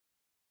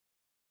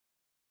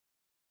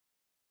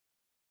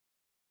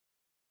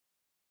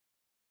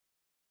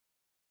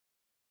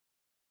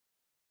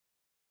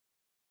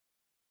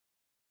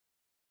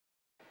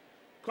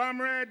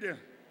Comrade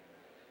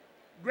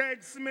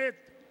Greg Smith,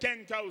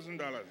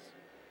 $10,000.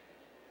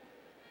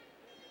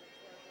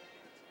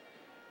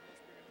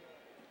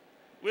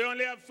 We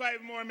only have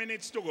 5 more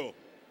minutes to go.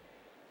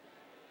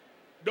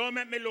 Don't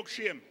make me look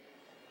shame.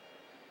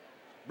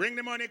 Bring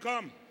the money,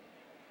 come.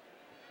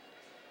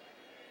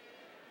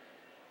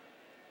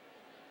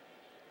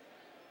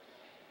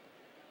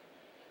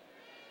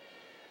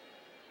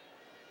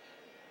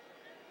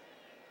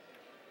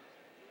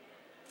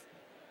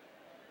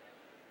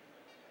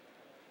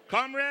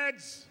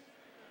 Comrades,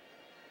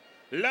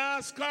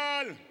 last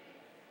call.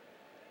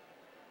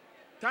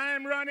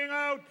 Time running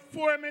out,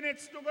 4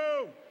 minutes to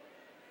go.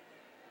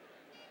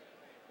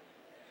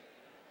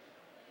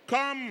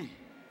 Come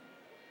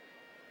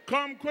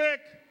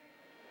quick.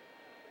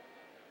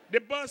 The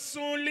bus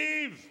soon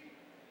leave.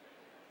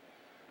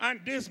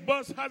 And this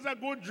bus has a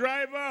good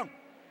driver.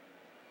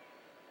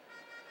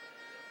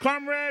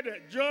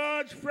 Comrade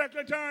George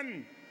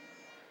Freckleton,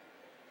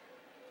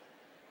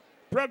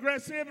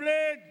 Progressive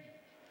League,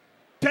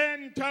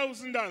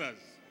 $10,000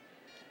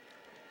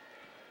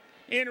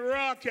 in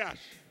raw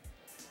cash.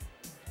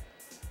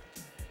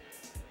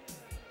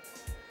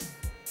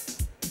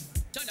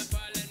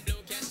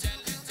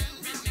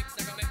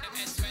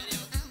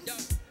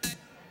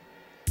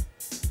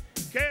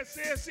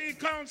 KCAC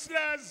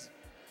councillors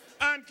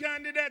and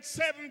candidates,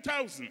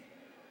 7,000.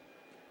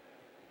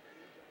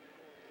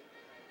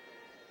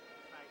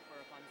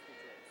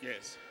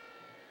 Yes.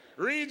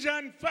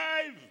 Region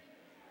 5.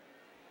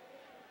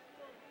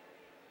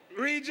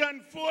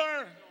 Region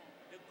 4.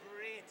 The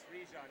great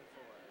Region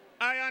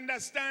 4. I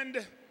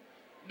understand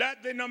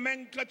that the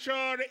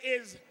nomenclature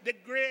is the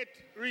great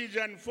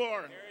Region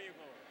 4. There you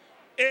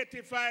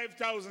go.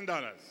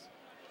 $85,000.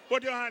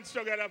 Put your hands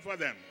together for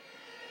them.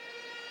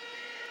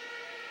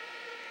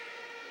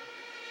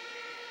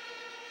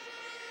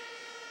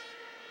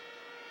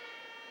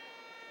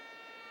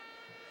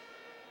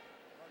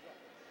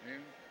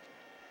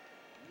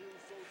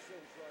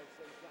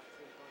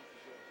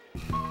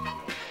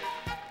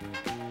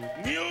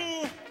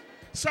 New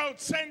South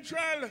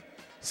Central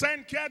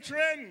St.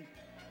 Catherine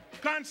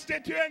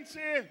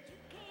constituency,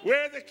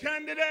 where the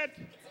candidate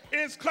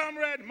is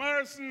Comrade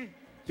Morrison,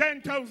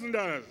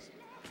 $10,000.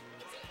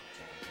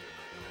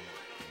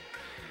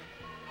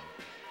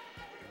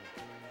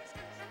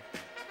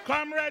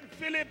 Comrade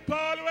Philip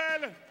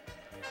Paulwell,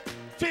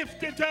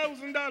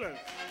 $50,000.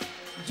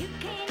 You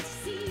can't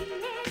see it.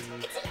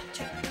 It's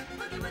electric.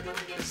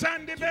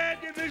 Sandy Bay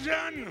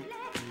Division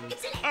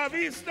of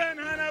Eastern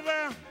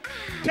Hanover,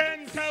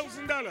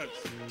 $10,000.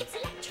 It's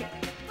electric.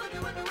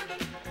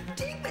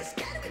 Deep is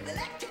scattered with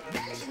electric.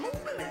 Valley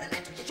moving with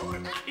electric.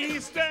 Short back.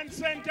 Eastern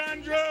St.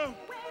 Andrew,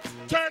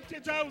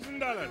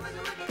 $30,000.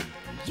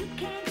 You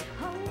can't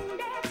hold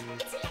it.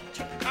 It's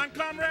electric. And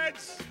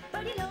comrades,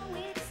 But you know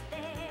it's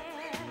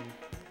there.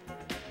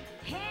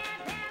 Here,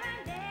 there,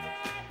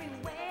 and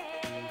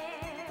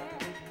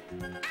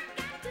everywhere.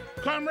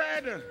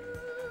 Comrade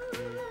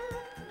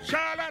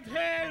Charlotte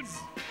Hales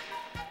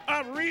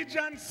of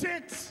Region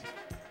 6,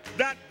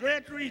 that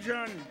great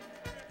region,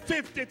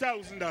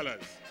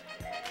 $50,000.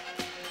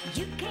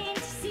 You can't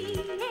see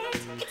it.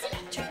 It's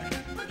electric.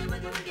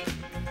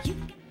 You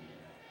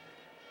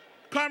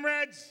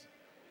Comrades,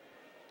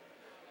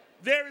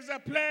 there is a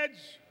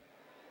pledge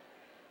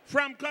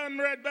from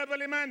Comrade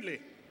Beverly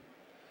Manley,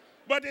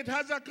 but it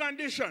has a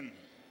condition.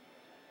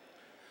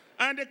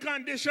 And the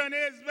condition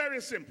is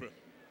very simple.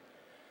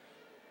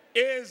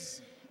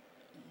 Is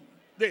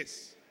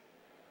this: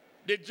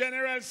 the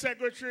General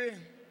Secretary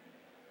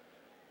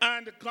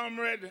and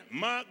Comrade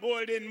Mark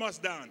Golding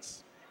must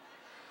dance.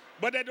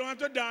 But they don't have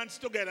to dance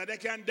together, they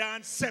can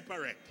dance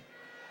separate.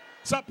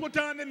 So put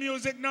on the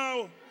music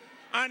now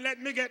and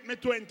let me get me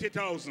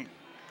 20,000.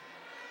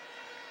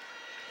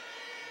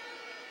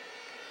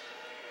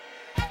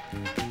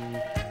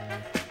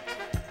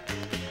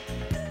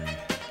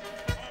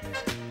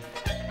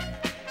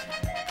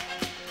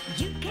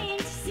 You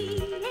can't see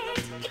it.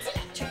 It's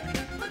electric.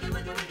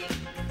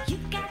 You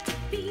got to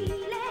feel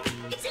it.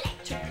 It's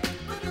electric.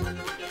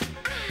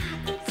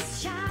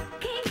 It's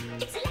shocking.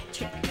 It's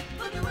electric.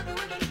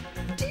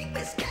 Deep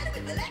is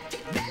scattered with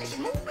electric. Valley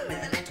moving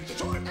with electric.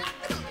 Short back.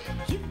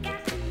 You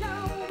got to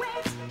know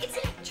it. It's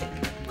electric.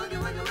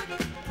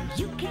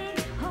 You can't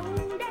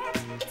hold it.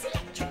 It's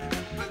electric.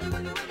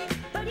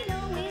 But you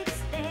know it's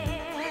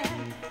there.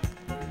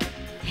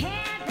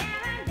 Here,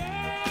 there, and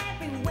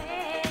everywhere.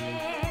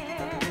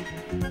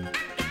 I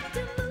got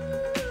to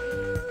move.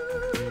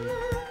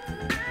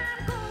 I'm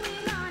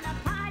going on a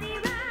party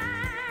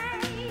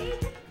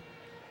ride.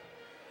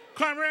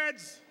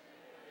 Comrades,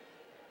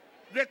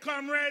 the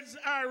comrades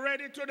are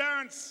ready to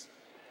dance.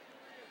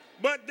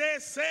 But they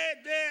say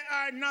they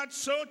are not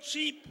so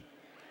cheap.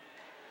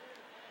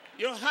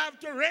 You have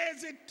to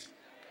raise it.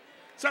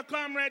 So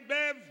Comrade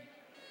Bev,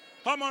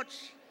 how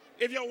much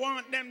if you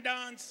want them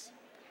dance?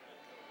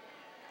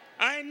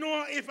 I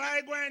know if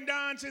I go and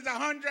dance it's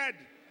 100,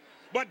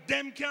 but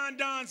them can't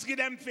dance, give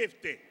them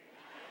 50.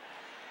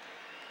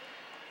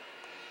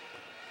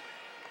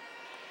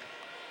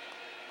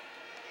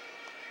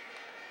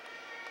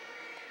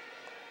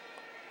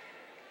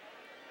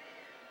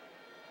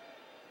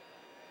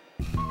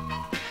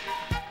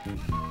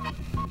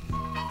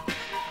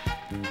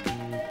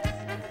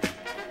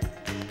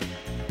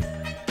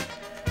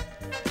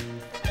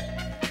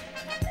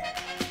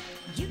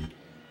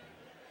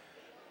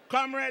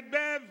 Comrade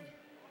Bev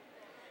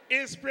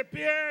is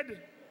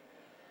prepared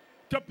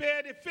to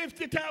pay the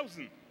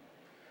 50,000,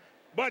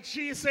 but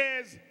she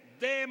says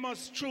they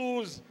must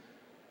choose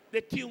the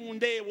tune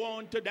they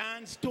want to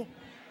dance to.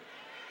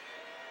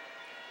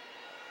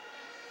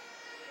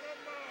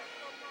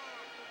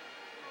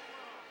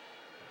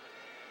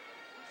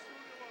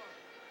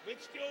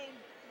 Which tune?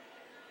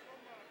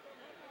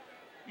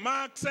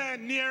 Mark said,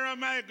 "Nearer,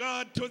 my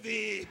God, to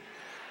thee."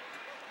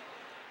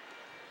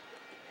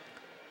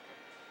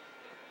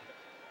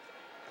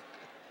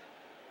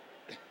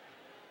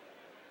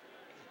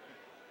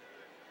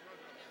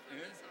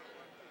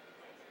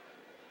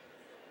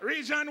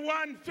 Region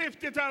 1,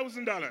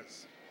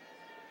 $50,000.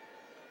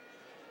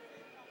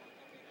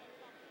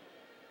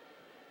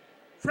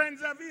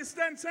 Friends of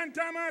Eastern St.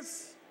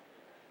 Thomas,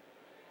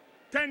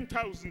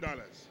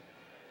 $10,000.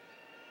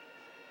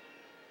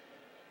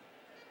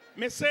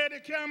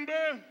 Mercedes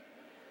Campbell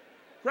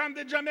from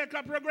the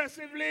Jamaica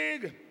Progressive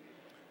League,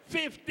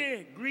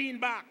 50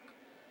 greenback.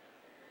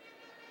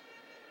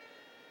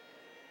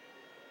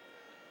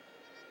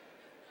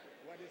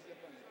 What is the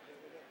plan?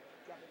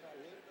 Capital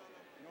Hill?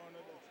 No,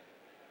 that's.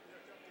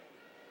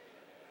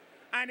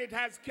 And it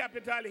has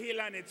Capital Hill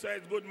on it, so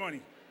it's good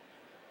money.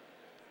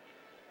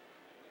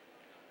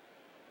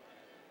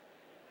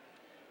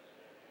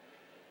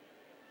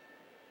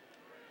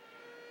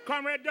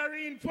 Comrade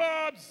Doreen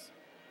Forbes,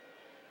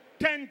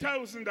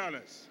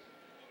 $10,000.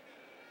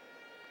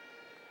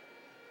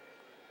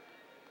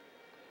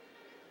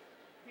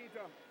 Peter.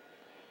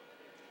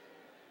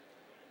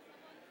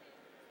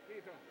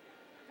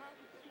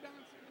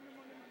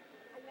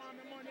 I want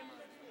the money, man.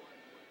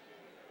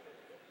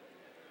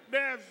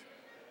 Bev.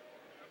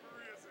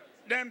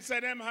 Them say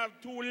them have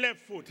two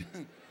left foot.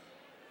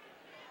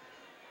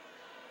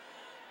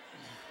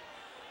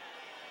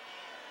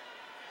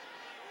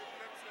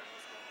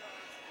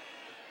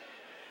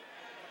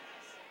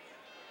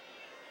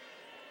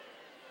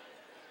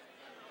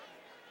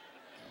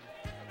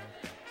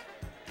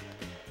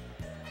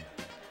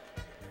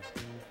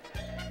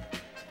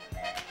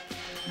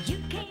 You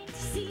can't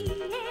see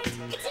it,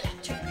 it's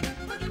electric.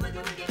 Boogie,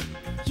 boogie,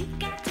 boogie. You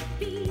got to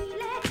feel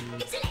it,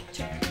 it's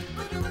electric.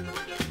 Boogie, boogie,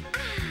 boogie. Ah,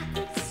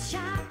 it's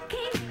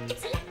shocking,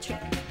 it's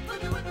electric.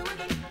 Boogie, boogie,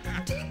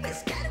 boogie. Deep is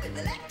scattered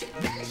with electric.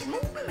 Vanish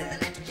moving with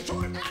electric. It's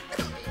all about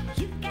the boogie.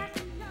 You got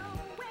to know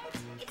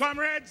it.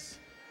 Comrades,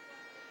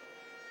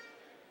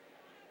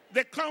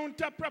 the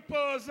counter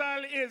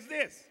proposal is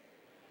this.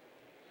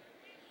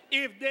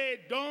 If they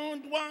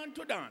don't want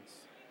to dance,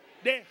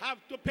 they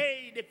have to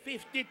pay the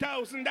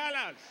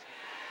 $50,000.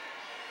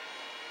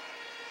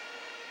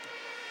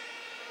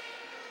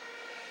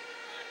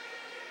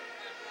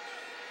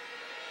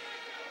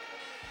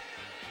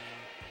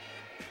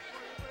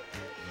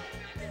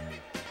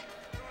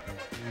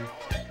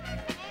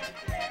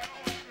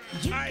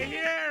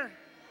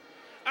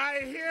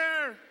 I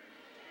hear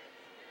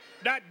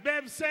that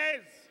Bev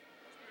says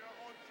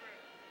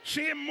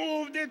she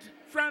moved it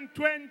from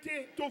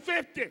 20 to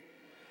 50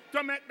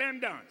 to make them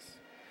dance.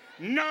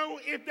 Now,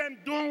 if them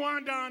don't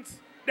want to dance,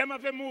 them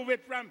have to move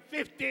it from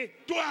 50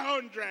 to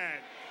 100.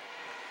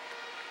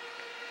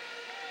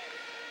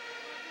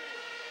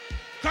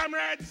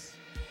 Comrades,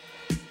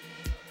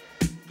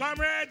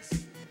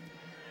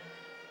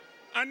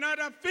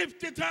 another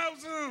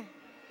 50,000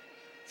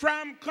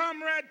 from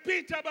Comrade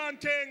Peter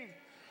Bunting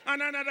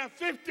and another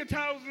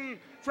 50,000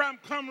 from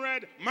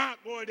Comrade Mark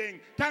Golding.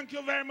 Thank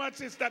you very much,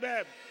 Sister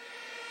Bev.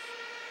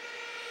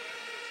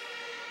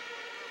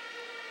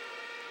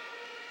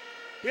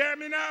 Hear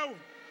me now.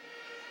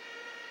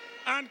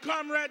 And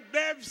Comrade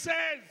Bev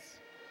says,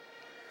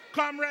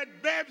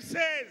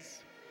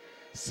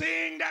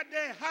 seeing that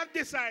they have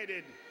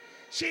decided,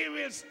 she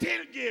will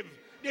still give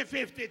the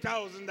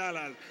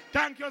 $50,000.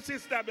 Thank you,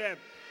 Sister Bev.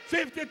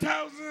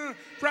 50,000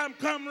 from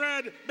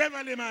Comrade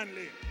Beverly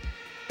Manley.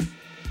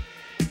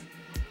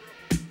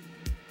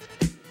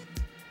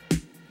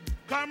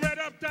 Comrade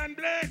Upton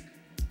Blake,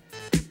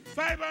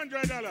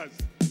 $500.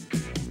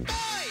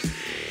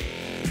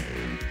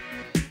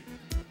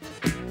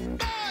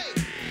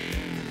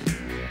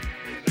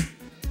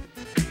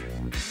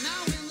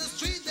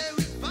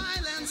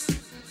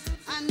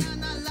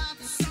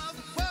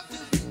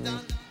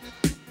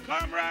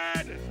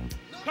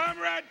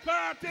 Comrade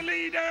Party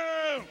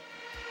Leader.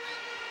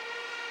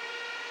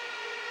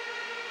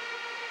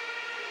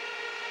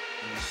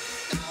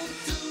 Down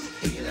to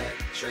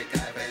Electric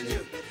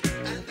Avenue,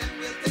 and then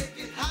we'll take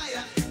it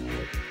higher.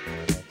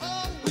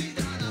 Oh, we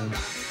gonna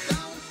rock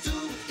down to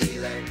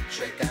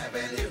Electric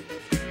Avenue,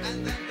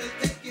 and then we'll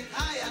take it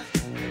higher.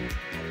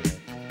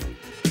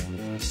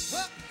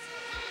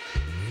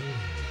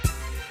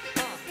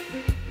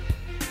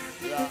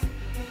 Yeah.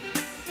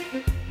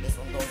 This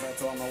one goes out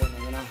to all my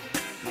women, you know.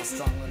 My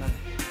strong women.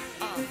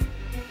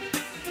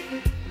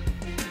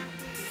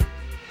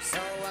 So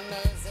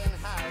amazing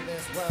how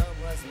this world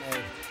was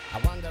made. I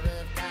wonder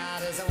if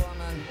God is a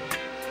woman.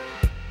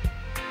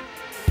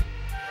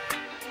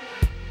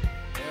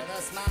 With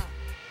a smile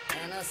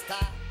and a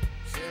star,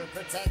 she'll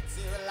protect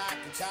you like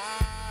a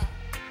child.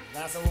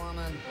 That's a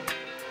woman.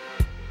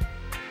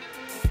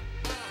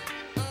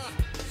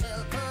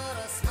 She'll put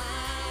a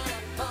smile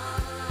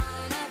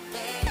upon her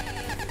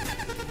face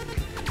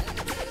and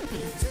take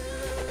you to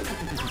the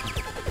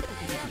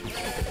higher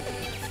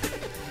place.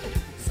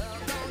 So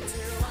don't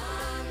you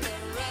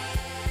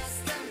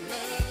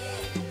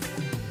underestimate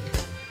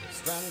the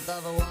strength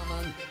of a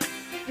woman.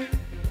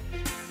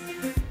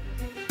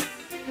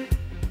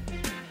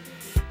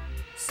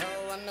 So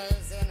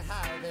amazing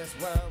how this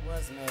world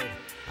was made.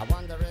 I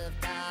wonder if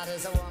God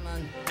is a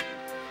woman.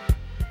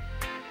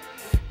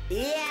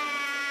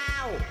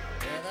 Yeah!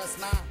 With a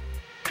smile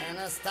and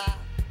a star,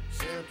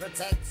 she'll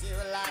protect you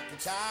like a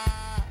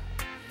child.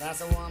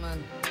 That's a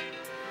woman.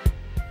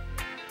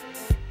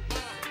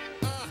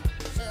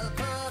 She'll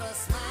put a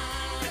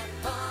smile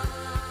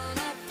upon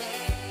her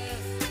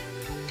face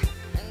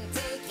and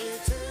take you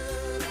to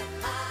the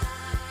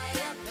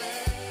higher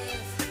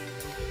place.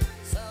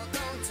 So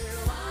don't you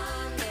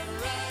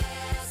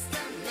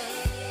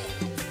underestimate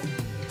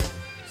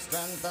the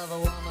strength of a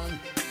woman.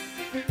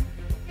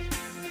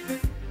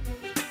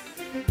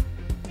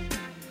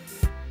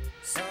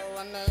 So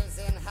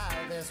amazing how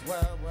this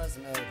world was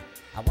made.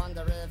 I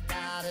wonder if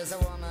God is a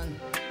woman.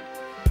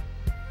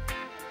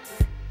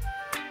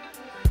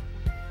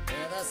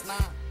 With a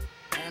smile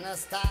and a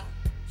star,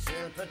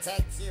 she'll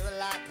protect you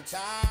like a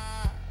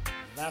child.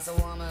 That's a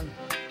woman.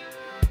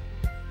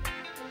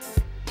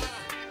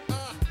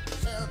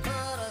 She'll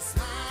put a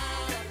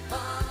smile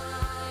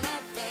upon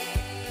her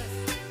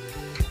face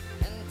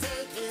and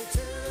take you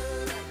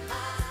to the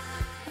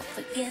high.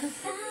 Forget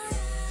about it.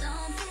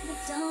 Don't, baby,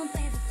 don't,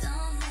 baby,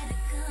 don't let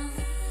it go.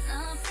 No,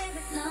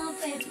 baby, no,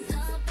 baby,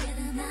 don't get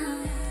it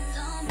now.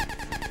 Don't.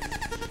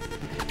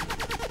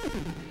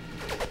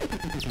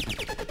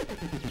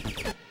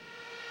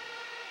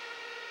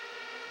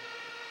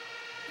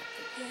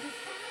 Forget about it.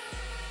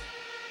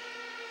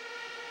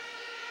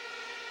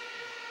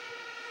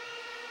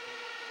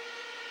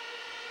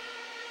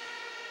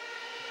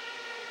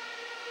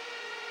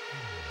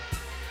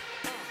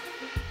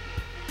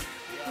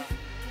 Yeah.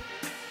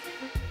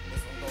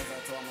 This one goes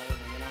out to all my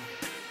women, you know,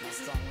 my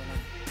strong women.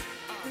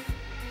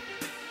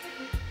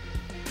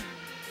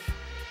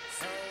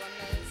 So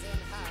amazing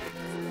how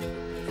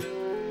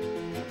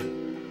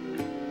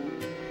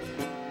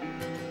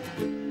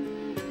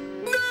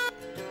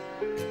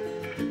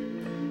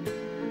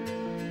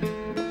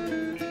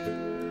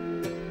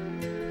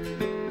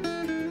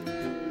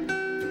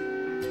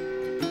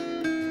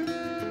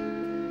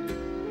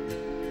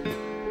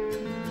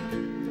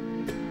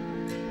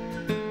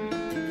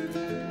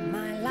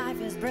My life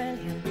is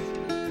brilliant.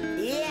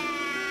 yeah.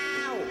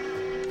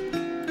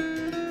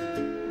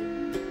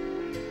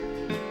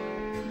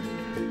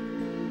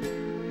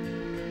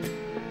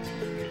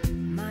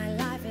 My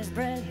life is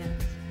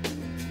brilliant.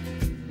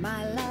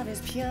 My love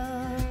is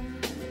pure.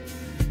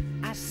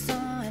 I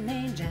saw an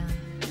angel,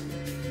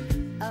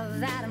 of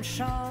that I'm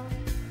sure.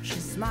 She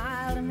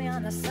smiled at me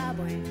on the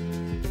subway.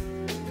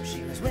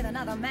 She was with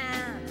another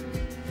man.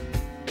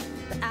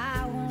 But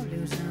I won't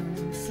lose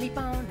no sleep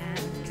on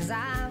that, 'cause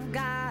I've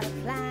got a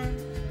plan.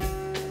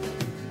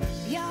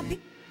 You're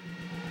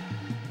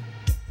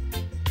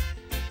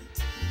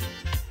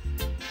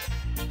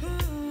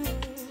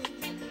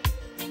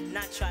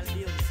Natural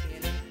beauty, you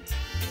know.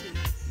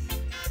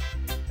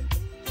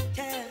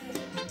 Yeah.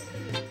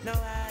 No,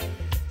 I've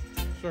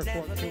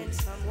never been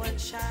someone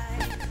shy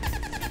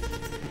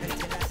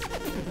until I saw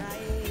your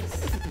eyes.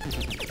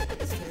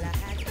 Still I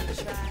had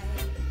to try.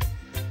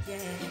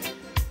 Yeah.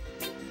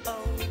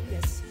 Oh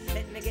yes.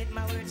 Let me get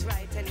my words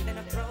right and then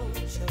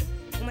approach you.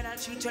 Woman, I'll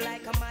treat you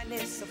like a man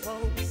is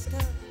supposed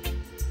to.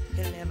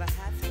 You'll never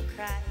have to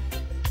cry.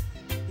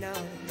 No.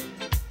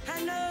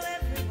 I know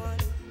everyone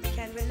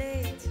can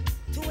relate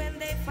to when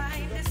they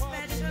find a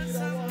special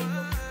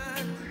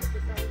someone.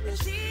 And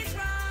she's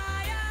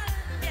royal,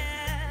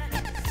 yeah,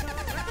 so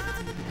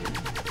royal.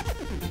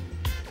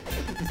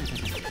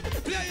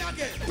 Play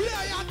again,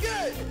 play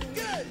again,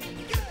 again.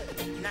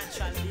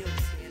 Natural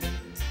beauty, you know.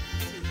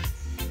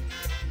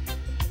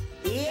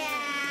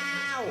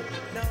 Yeah.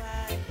 No,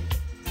 I've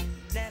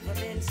never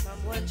been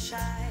someone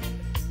shy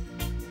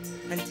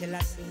until I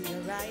seen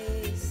your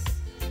eyes.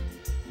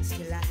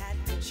 Still I had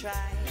to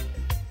try,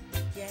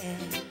 yeah.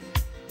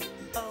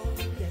 Oh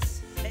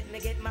yes, let me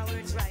get my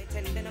words right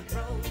and then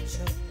approach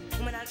you.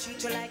 Woman, I'll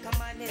treat you like a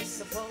man is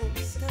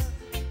supposed to.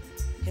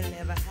 You'll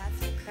never have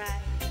to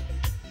cry,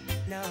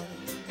 no.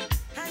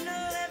 I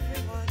know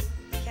everyone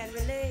can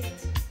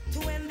relate to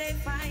when they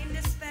find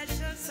a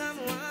special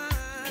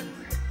someone.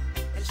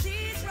 And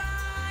she's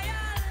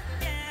royal,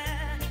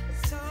 yeah,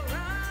 so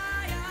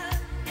royal.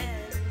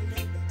 And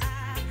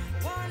I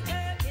want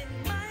her in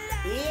my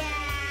life.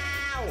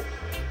 Yeah.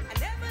 I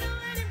never knew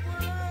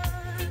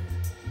anyone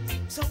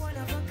so one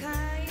of a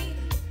kind.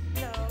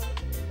 No,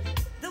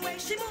 the way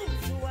she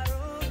moves to her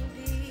own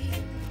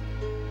beat.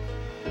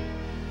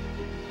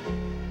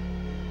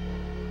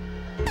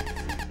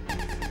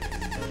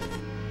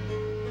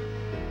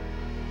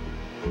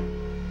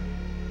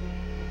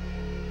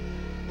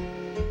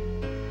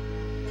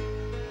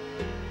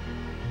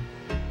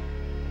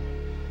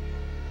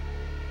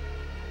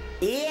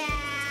 Yeah!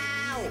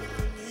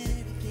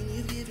 Everything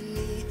you've given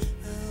me,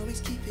 I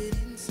always keep it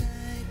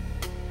inside.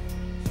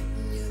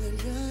 You're the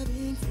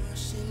driving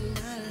force in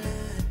my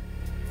life.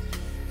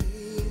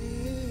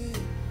 Yeah.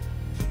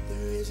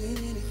 There isn't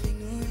anything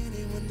or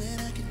anyone that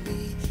I could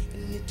be,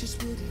 and it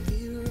just wouldn't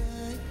feel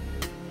right.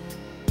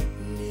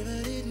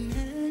 Never didn't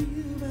have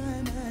you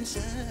by my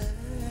side.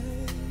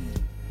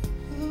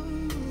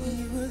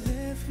 You were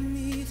there for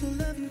me to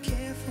love and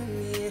care for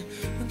me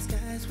when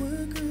skies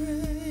were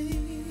gray.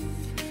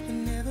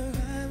 Whenever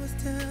I was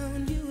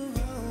down, you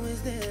were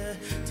always there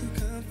to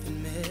comfort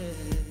me.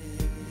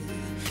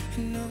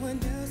 And no one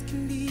else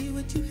can be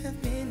what you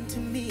have been to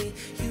me.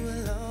 You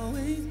will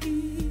always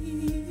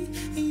be,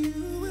 you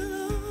will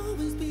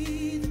always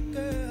be the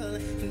girl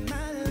in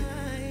my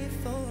life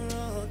for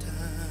all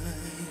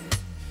time.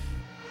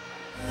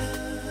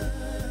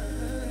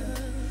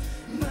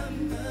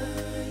 Mama,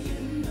 you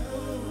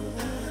know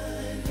I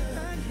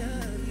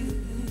love you.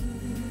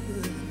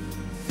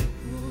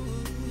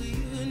 Ooh,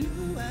 you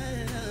know I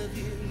love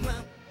you,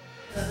 Mama.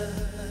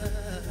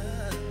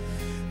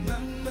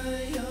 Mama,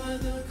 you're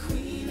the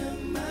queen of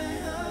my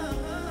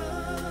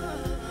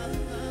heart.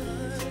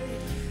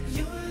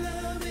 Your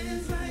love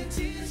is like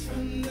tears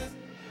from the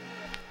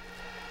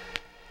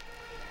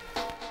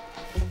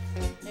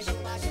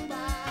Shuba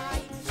shuba,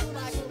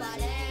 shuba shuba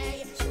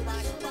day, shuba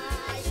shuba,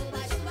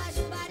 shuba shuba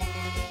shuba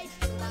day,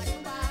 shuba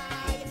shuba,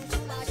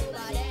 shuba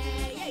shuba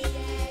day, yeah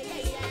yeah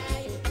yeah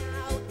yeah.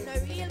 Now no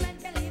real man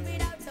can live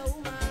without a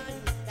woman.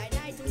 That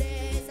night to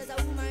day says a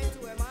woman to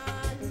her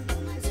man.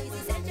 She's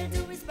essential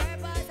to his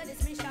purpose and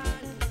his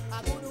mission.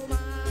 A good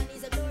woman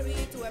is a glory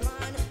to her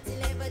man. She'll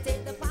never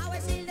take the power,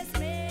 she'll just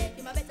make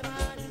him a better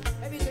man.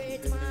 Every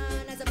great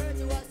man has a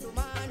virtuous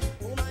woman.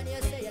 Woman,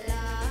 you say you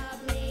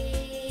love me.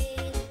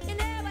 You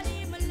never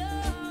leave me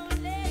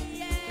lonely,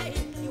 yeah.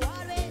 You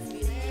always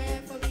be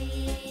there for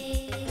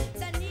me.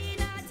 So need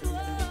not to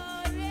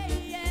worry,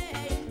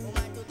 yeah.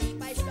 Woman, to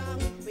keep I strong,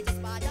 which is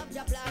part of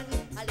your plan.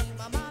 I leave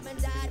my mom and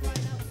dad for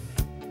now.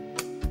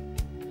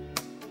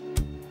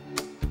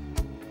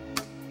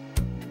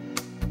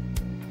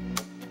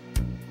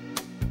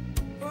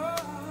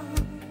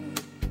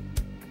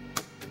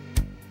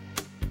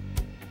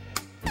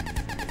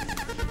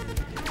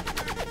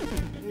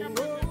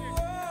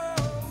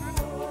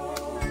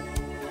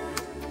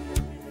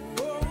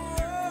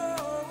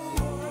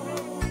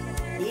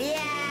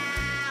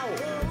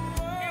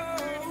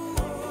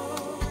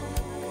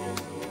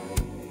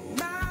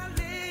 my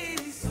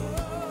lady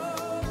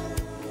soul,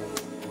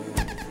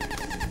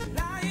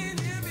 lying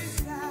here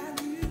beside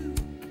you,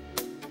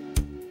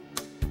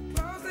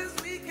 close as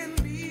we can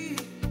be.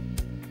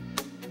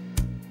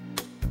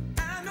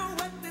 I know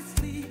what this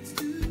leads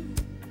to.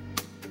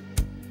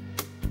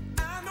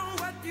 I know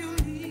what you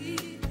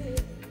need.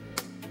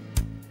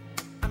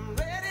 I'm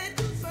ready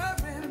to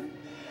surrender.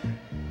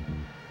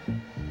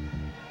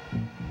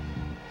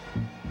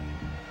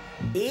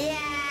 Yeah!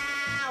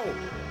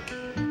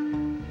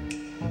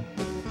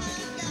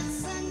 I've got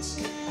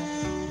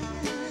sunshine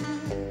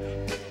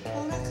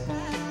on a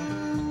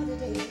cloudy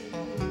day.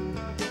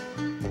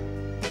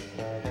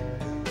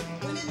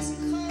 When it's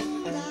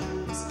cold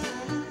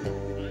outside,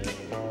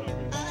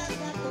 I've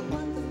got the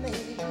month of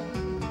May.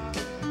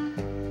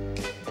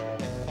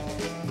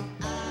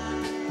 I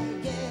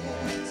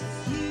guess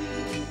you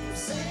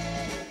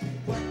said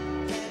what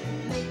can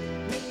make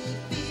me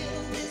feel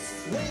this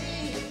way,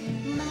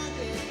 my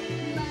girl,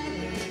 my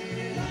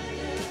girl, my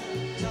girl.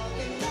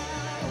 Talking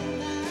about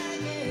my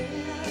girl,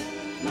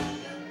 my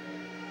girl.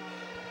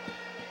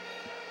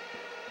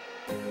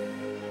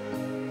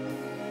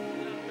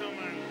 No,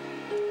 man.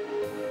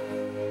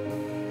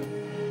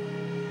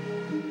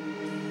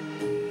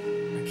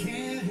 I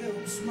can't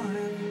help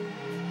smiling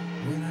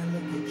when I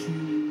look at you.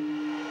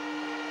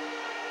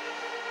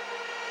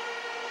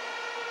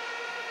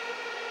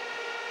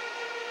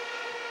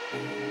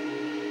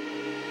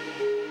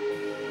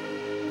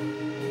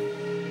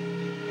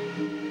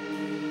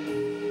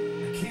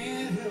 I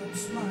can't help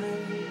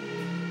smiling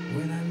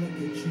when I look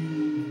at you.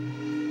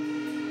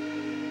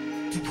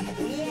 To keep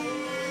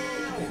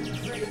going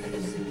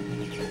crazy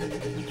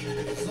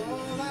is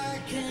all I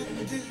can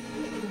do.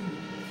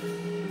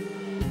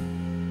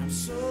 I'm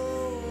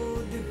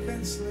so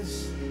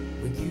defenseless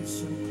with you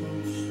so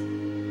close.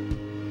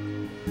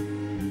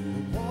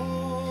 The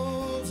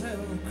walls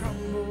have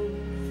crumbled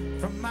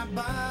from my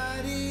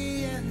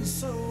body and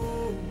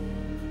soul.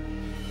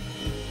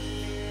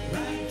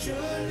 Write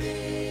your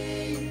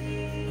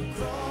name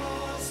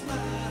across my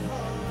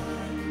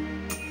heart.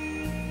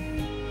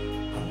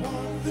 I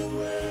want the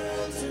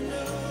world to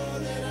know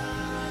that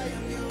I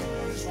am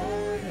yours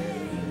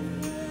forever.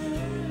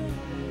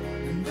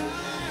 And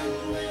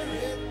I'll wear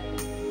it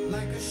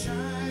like a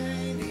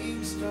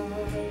shining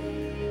star.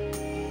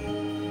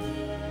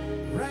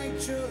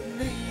 Write your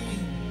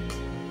name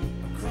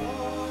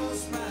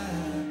across my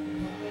heart.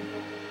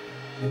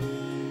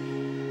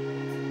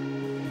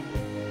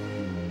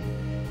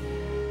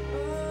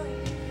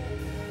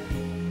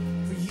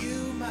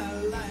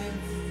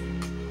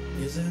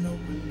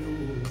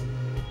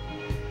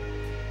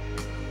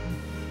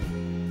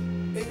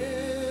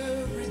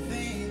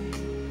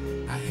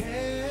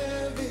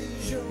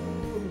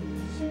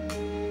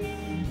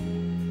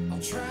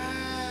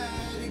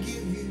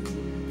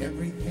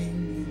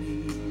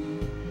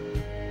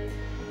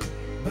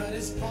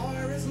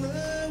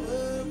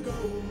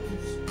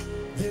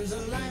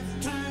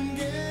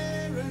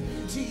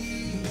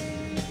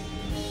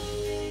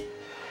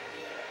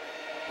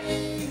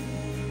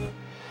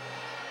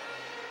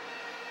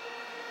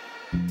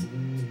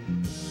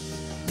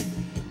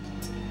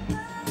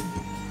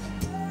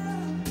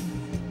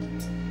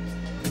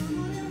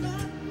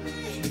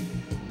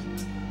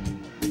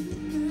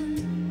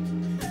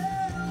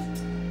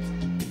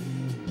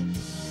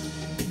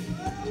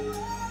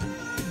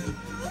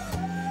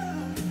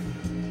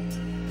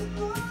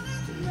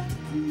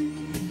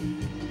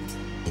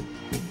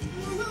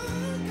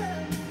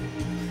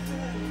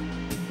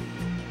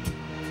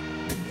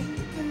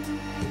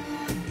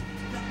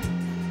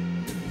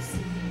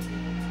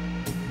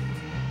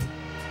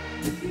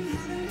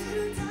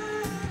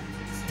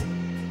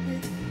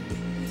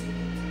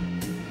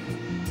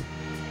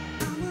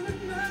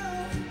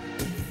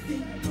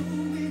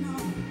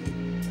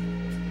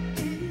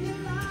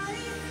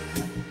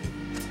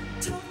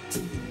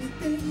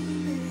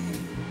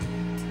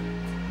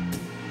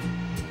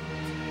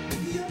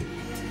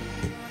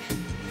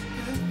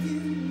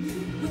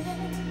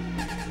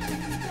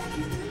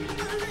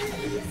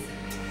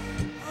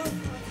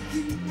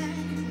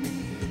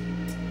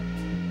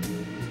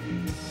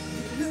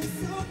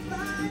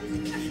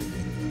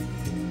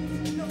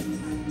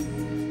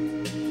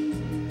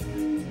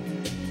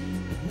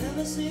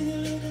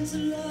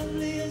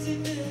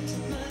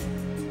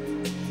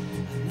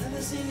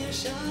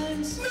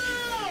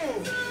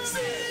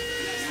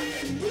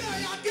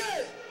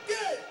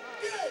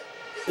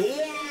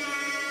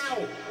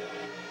 Wow!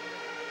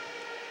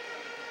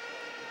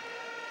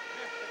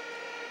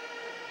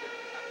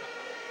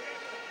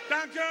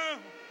 Thank you.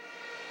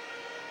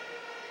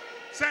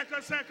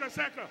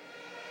 Second.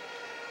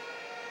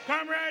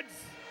 Comrades.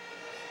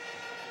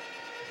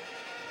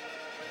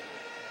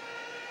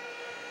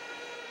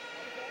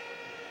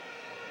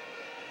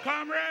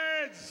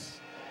 Comrades.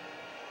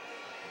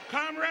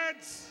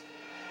 Comrades.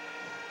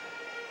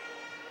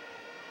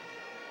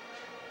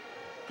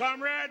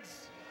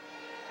 Comrades.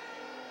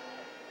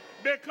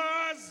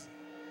 Because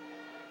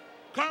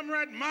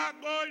Comrade Mark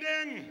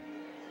Golding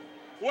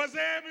was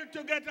able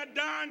to get a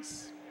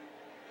dance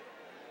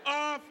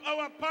of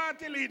our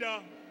party leader,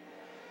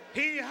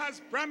 he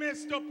has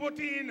promised to put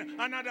in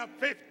another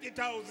 $50,000.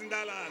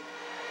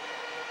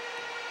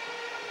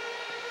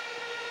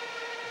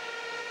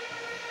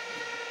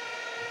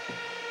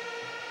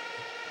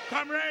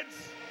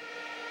 Comrades,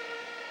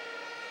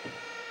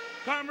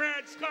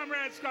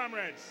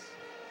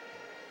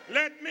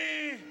 let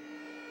me,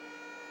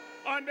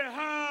 on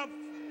behalf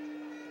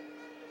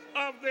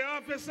of the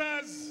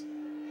officers,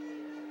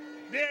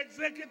 the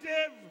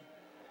executive,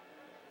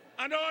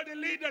 and all the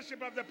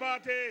leadership of the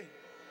party,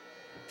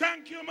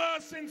 thank you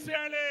most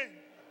sincerely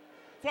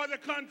for the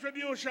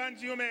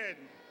contributions you made.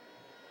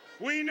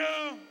 We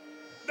know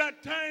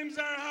that times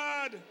are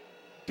hard,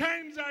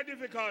 times are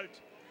difficult,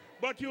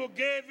 but you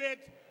gave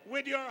it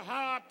with your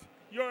heart,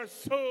 your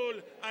soul,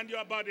 and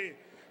your body.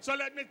 So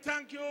let me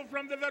thank you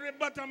from the very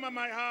bottom of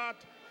my heart,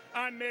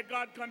 and may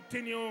God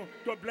continue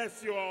to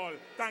bless you all.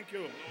 Thank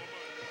you.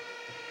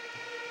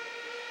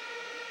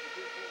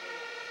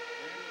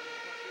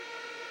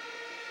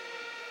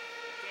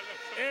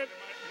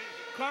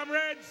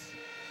 Comrades,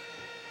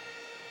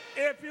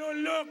 if you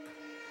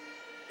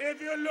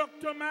look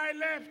to my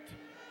left,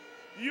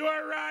 you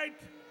are right.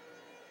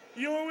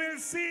 You will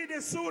see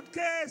the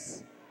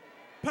suitcase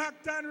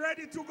packed and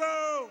ready to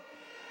go.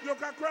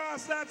 Look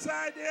across that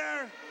side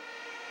there.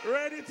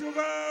 Ready to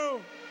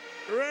go.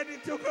 Ready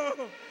to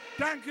go.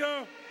 Thank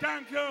you,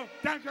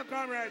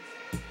 comrades.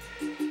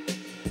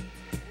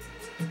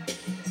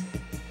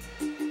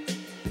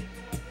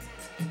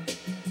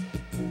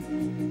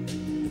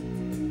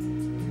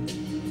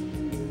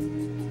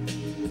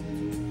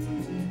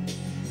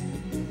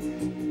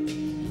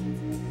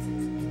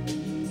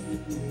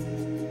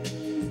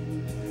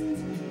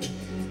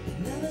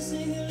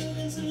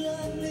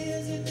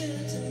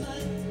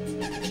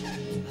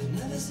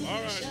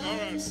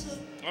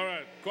 All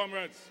right,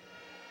 comrades.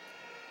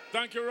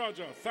 Thank you,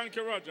 Roger,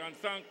 and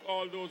thank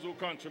all those who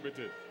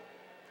contributed.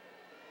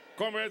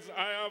 Comrades,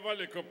 I have a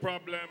little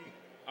problem,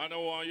 and I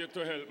want you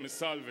to help me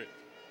solve it.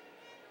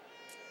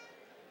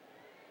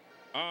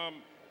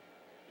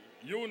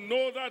 You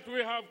know that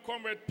we have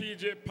Comrade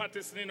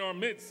Pt5 in our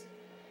midst.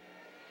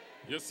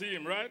 You see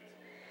him, right?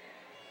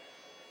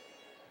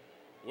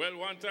 Well,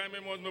 one time he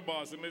was my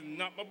boss. He is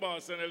not my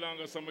boss any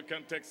longer, so we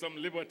can take some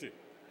liberty.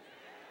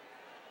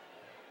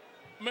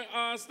 May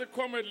I ask the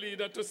comrade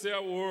leader to say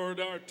a word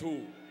or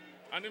two,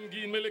 and him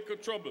give me a little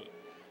trouble.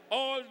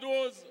 All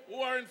those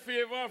who are in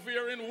favor of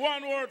hearing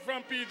one word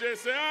from PJ,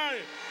 say aye.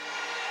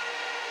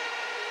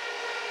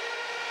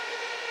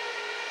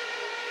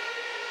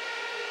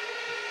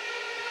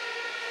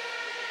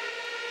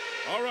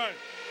 All right.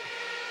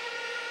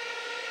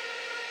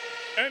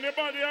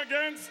 Anybody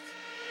against?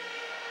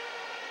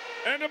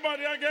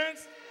 Anybody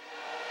against?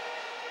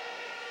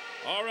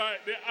 All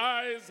right, the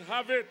ayes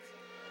have it.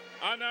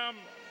 And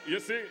you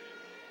see,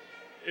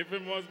 if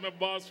it was my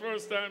boss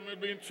first time,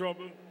 we'd be in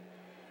trouble.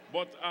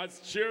 But as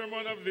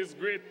chairman of this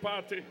great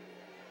party,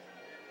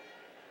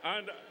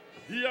 and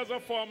he as a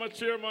former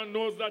chairman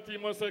knows that he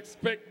must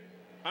expect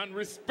and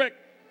respect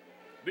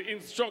the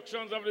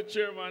instructions of the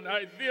chairman.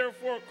 I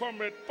therefore,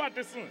 Comrade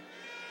Patterson,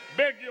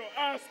 beg you,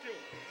 ask you,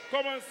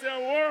 come and say a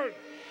word.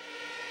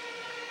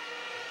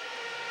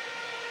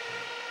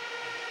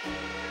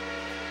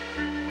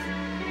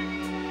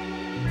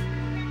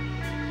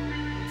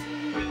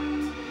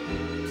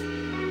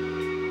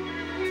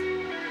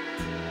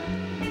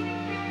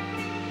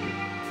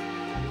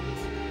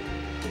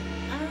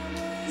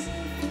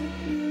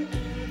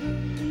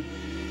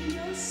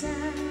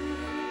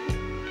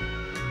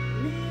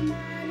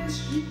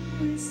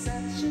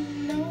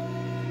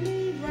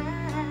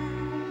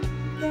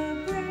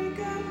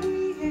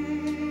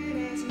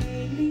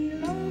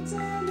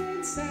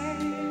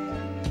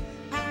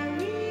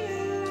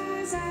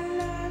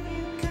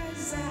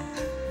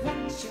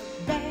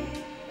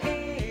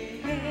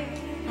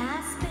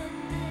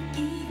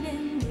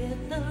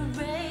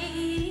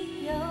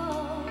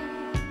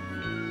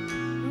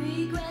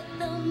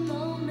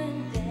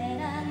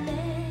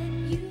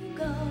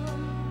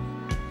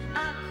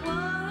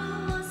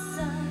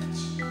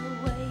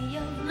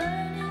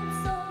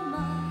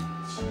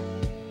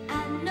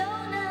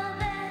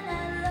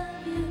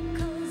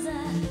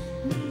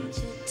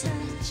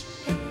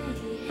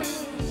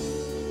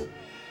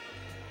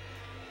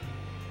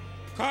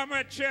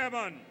 Comrade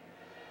Chairman,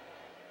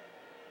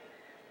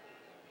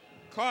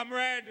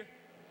 Comrade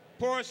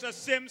Portia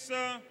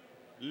Simpson,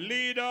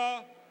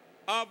 leader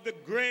of the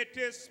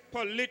greatest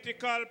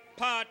political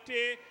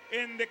party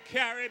in the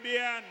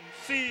Caribbean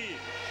Sea.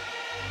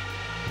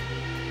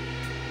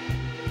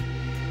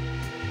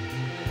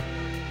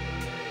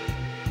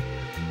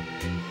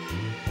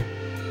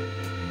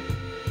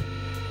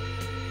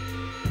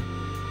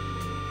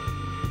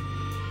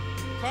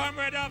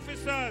 Comrade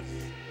officers,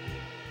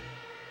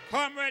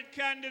 comrade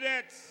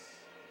candidates,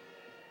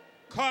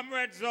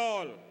 comrades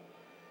all,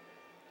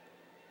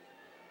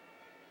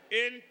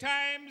 in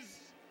times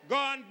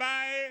gone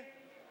by,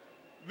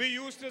 we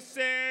used to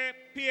say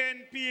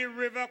PNP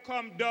river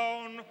come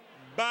down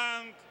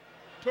bank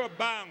to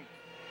bank.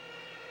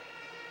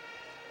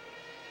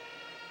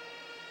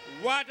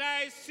 What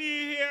I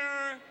see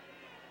here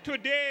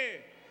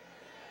today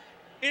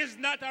is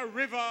not a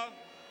river,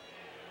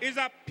 is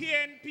a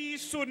PNP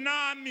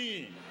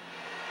tsunami.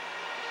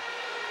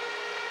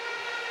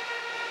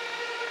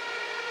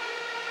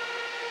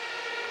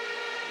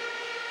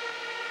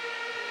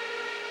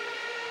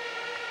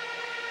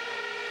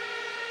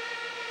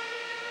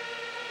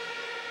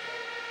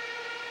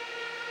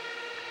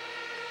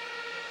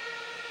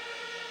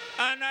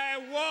 And I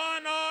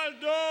warn all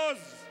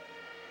those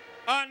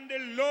on the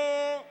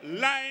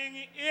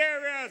low-lying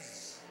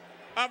areas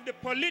of the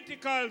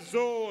political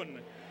zone,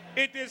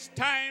 it is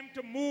time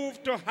to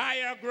move to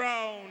higher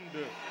ground.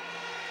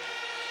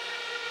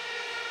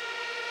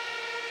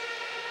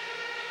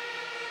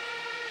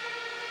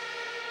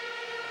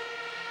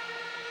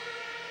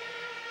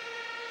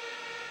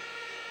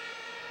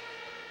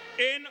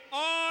 In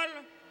all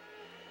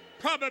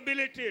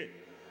probability,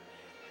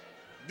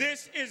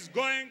 this is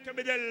going to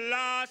be the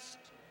last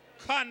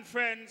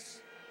conference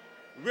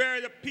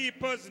where the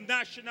People's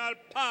National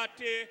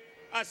Party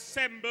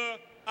assemble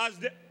as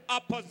the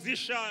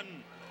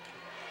opposition.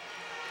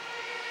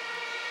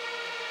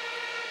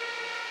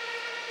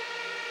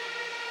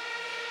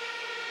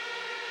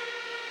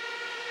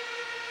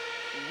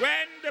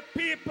 When the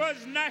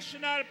People's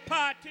National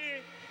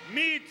Party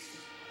meets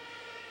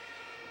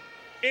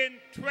in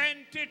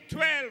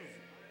 2012,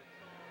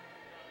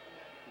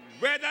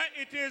 whether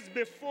it is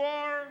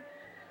before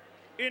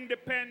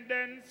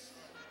independence,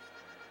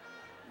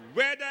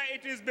 whether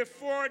it is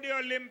before the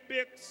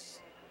Olympics,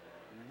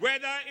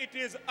 whether it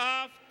is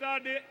after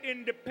the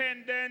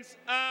independence,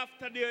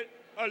 after the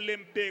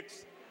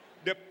Olympics,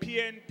 the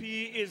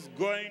PNP is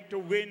going to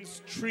win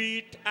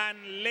street and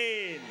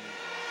lane.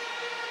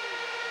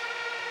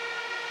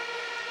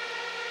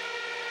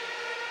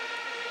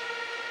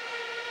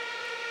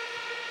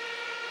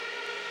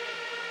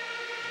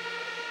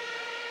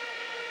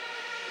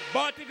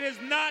 But it is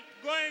not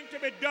going to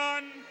be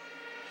done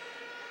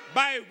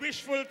by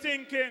wishful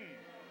thinking.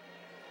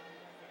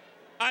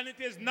 And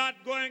it is not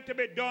going to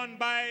be done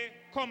by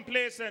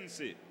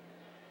complacency.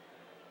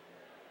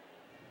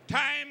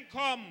 Time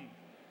comes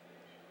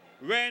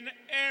when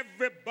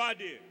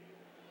everybody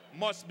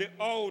must be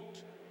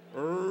out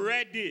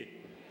ready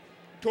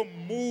to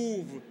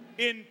move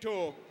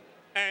into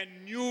a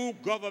new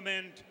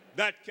government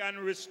that can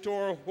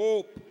restore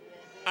hope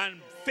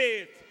and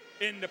faith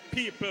in the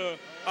people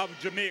of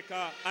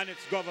Jamaica and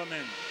its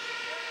government.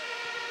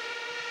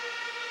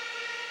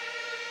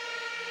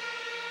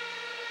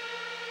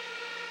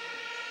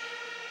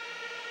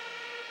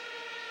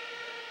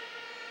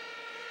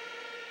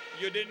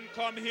 You didn't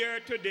come here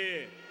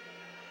today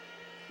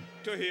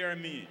to hear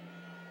me.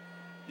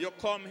 You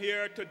come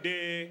here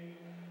today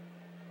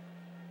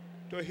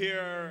to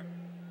hear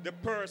the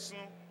person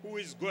who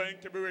is going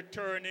to be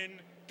returning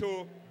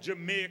to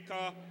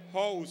Jamaica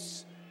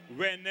House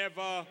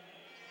whenever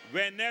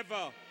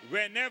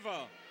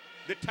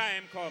the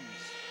time comes.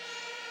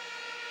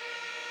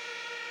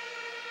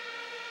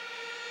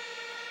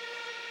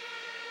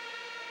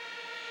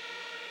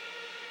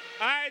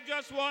 I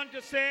just want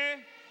to say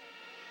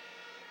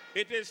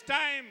it is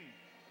time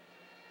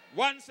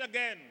once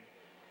again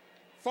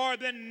for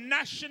the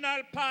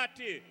National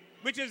Party,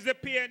 which is the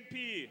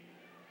PNP,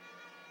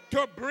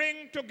 to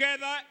bring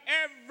together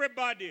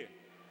everybody,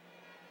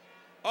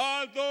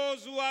 all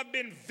those who have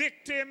been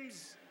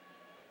victims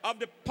of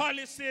the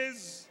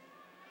policies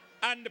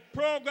and the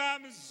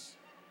programs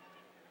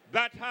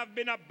that have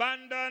been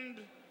abandoned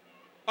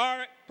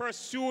or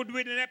pursued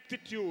with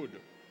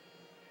ineptitude,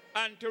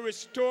 and to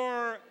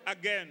restore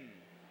again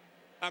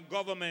a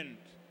government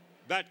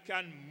that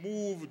can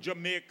move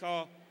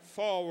Jamaica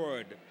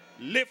forward,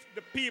 lift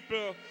the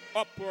people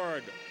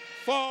upward,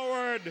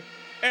 forward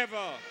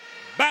ever,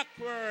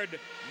 backward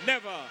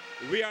never.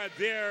 We are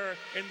there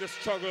in the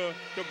struggle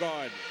to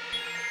God.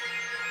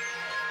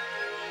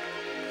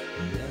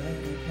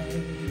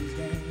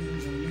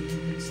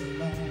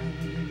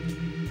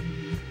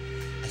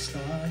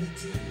 Started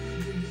to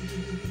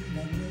believe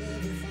I'd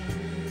never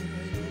find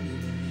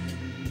anyone.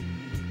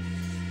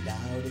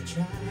 Doubted,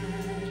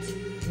 tried to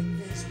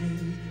convince me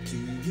to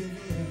give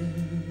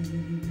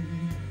in.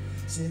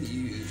 Said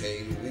you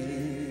can't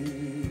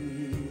win.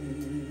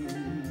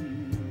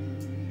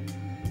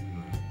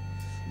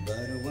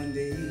 But one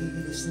day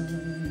the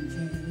sun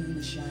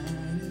came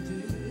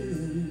shining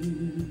through.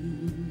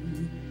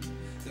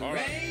 The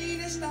rain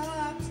has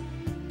stopped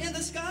and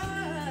the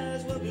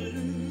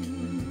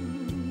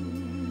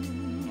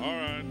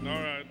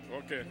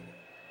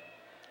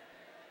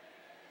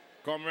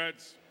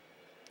Comrades,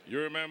 you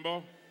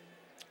remember?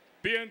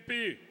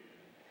 PNP.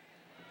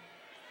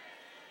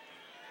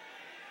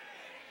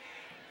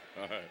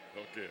 All right,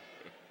 okay.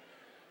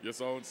 You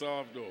sound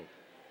soft though.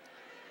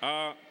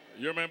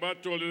 You remember I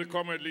told you the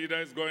comrade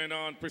leader is going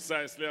on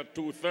precisely at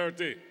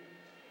 2:30.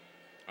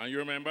 And you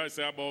remember I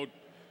said about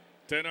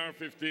 10 or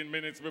 15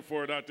 minutes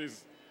before that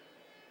is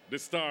the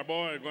star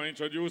boy going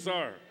to introduce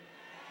her.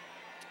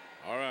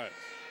 All right.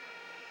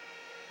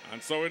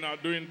 And so we're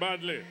not doing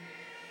badly.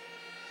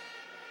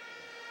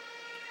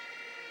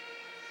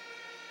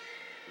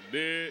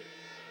 The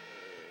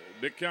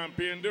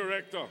campaign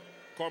director,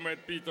 Comrade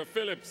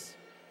Pt5,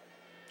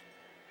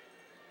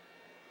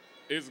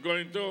 is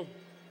going to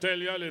tell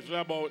you a little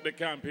about the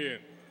campaign.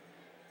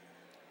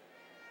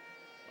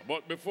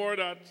 But before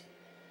that,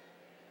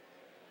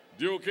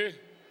 Dukey,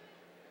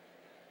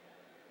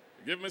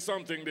 give me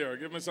something there,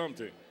 give me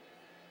something.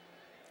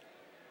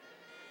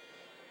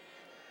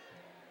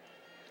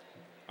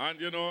 And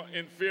you know,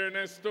 in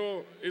fairness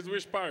to his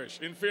wish parish,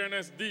 in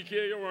fairness,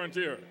 DK, you weren't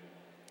here.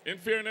 In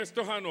fairness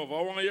to Hanover,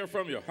 I want to hear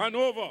from you.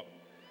 Hanover.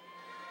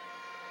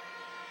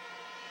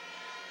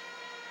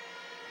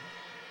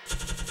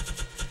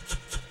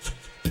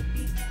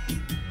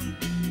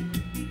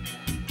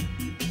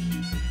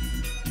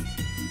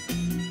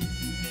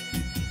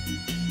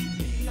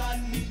 Me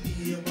and me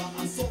neighbor,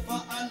 I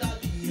suffer and I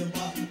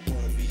labor.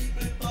 Poor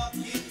people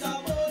pocket a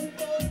bun.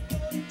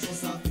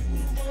 Just a few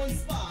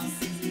months pass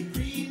since the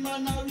green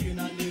man a rain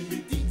and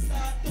everything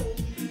start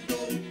tumble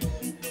down.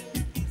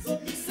 So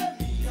me say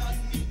me and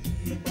me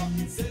neighbor,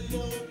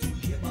 sell out to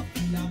labor,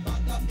 feel a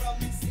bag of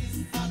promises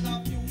and a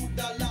few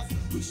dollars.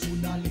 We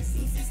shoulda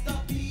listen, Sister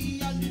P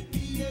and the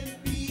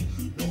PNP.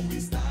 Now we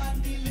start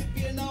feeling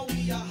pain and we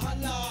a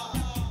holla.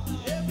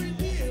 Every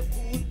day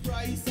food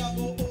price a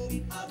go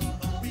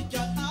up. We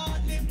can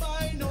hardly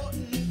buy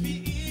nothing to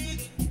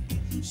eat.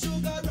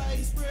 Sugar,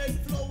 rice, bread,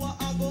 flour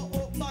a go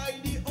up by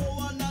the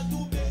hour. Not to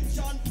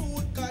mention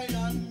food kind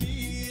and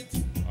meat.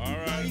 All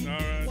right,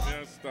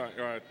 yes, all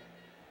right.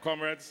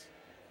 Comrades,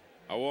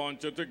 I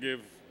want you to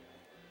give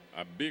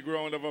a big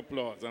round of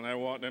applause, and I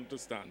want them to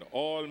stand.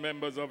 All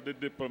members of the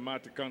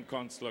Diplomatic and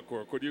Consular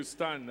Corps, could you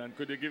stand and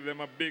could you give them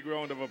a big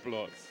round of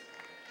applause?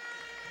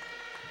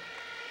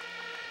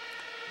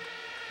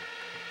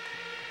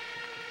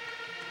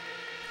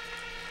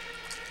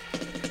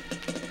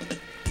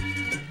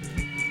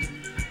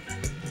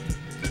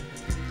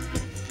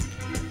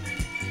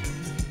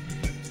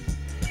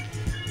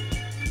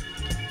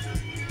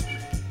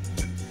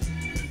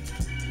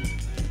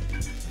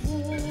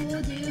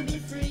 Would you be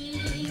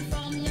free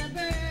from your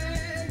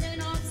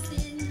burden of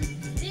sin?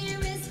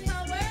 There is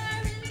power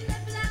in the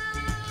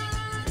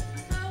blood,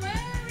 power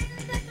in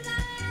the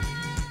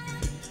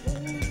blood.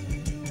 Oh,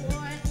 you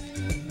are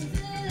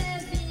evil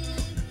as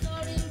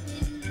victory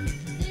win.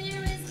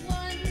 There is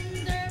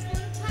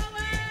wonderful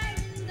power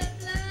in the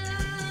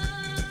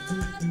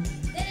blood.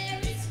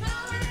 There is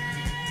power,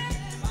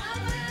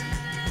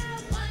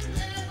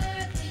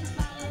 wonder-working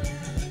power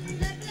in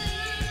the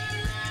blood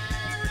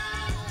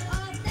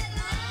of the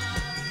Lamb.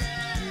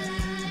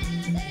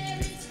 There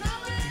is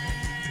power,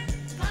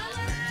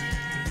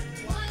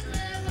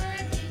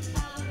 wonder-working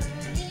power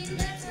in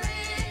the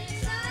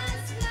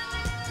precious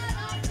blood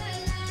of the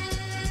Lamb.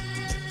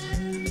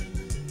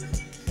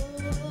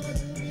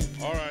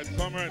 All right,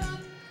 comrades.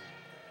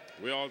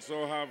 We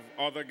also have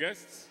other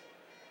guests,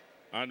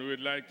 and we'd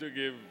like to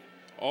give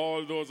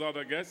all those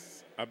other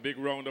guests a big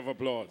round of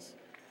applause.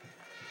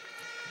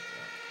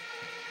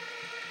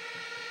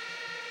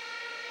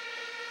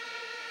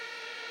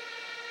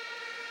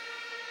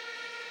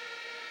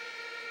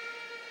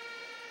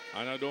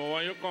 And I don't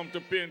want you to come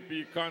to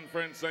PNP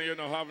conference and you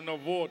don't have no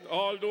vote.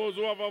 All those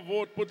who have a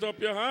vote, put up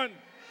your hand.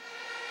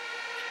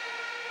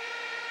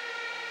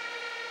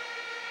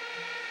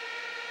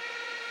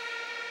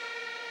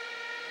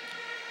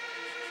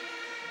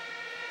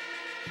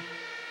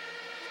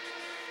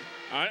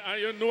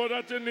 And you know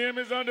that your name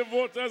is on the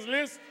voters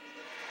list?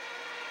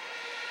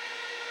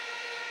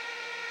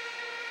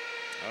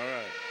 All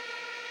right.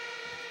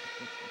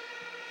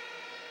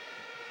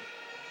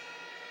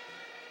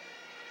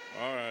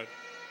 All right.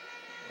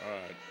 All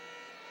right.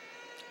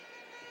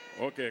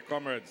 Okay,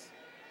 comrades.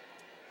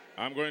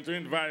 I'm going to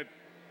invite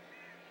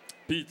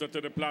Peter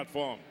to the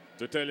platform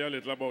to tell you a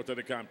little about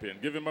the campaign.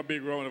 Give him a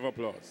big round of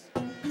applause.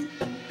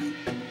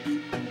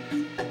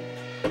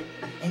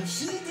 And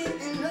she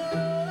didn't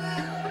know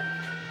how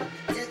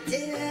to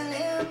tell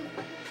him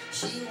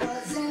she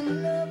was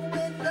in love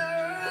with the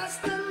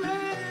Rasta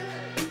man.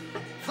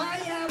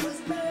 Fire was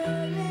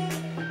burning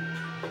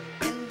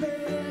and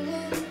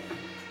burning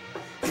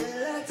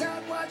till I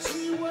thought what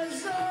she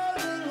was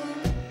holding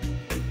him.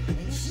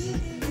 And she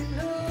didn't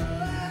know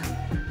how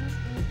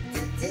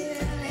to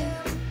tell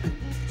him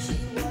she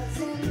was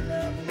in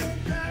love with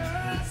the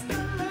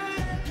Rasta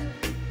man.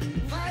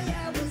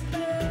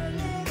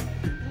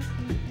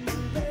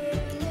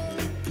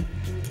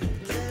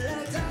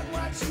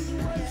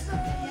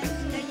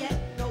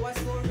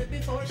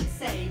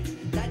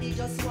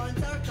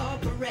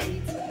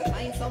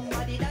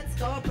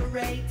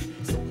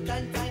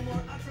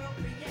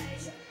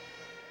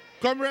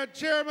 Comrade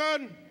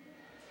Chairman,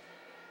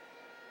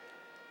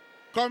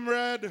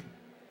 Comrade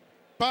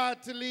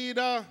Party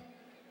Leader,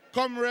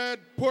 Comrade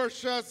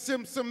Portia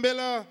Simpson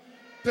Miller,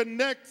 the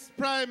next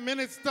Prime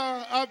Minister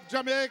of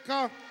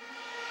Jamaica.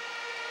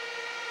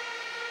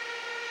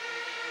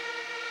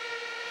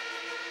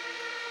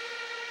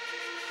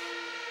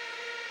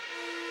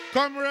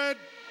 Comrade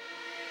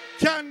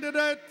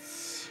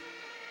candidates,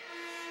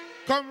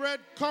 comrade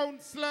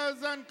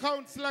councillors and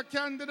councillor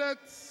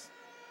candidates,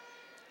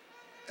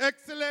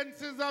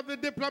 excellencies of the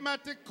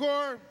diplomatic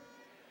corps,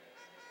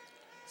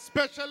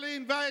 specially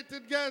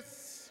invited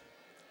guests,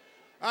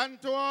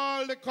 and to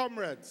all the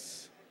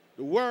comrades,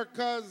 the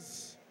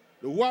workers,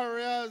 the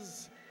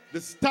warriors,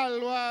 the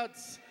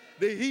stalwarts,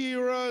 the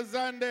heroes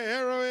and the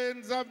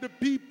heroines of the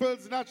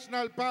People's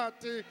National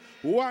Party,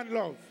 One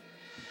Love.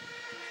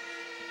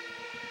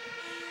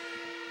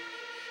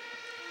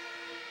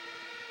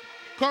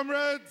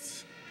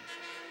 Comrades,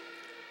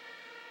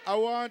 I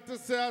want to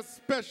say a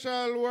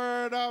special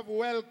word of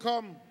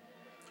welcome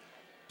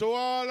to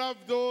all of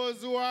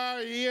those who are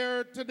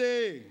here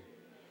today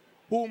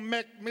who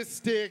make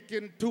mistake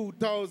in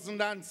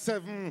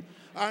 2007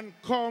 and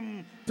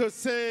come to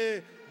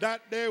say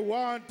that they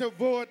want to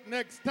vote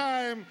next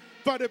time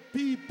for the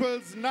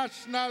People's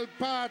National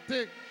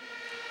Party.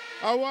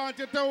 I want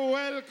you to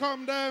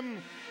welcome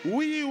them.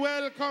 We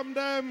welcome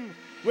them.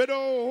 We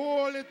don't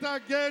hold it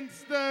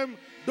against them,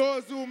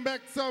 those who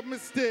make some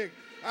mistake.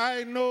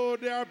 I know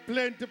there are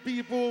plenty of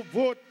people who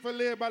vote for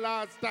Labour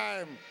last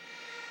time.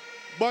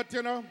 But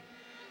you know,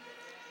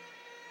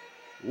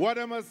 what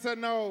I must say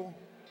now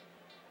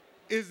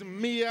is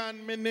me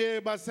and my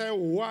neighbor say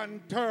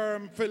one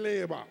term for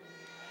Labour.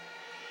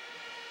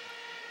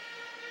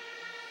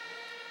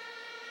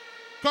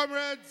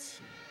 Comrades,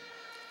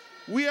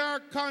 we are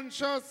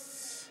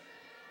conscious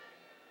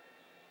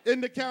in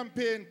the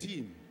campaign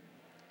team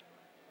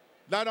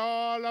that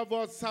all of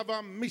us have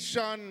a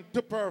mission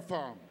to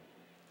perform.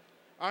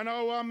 And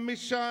our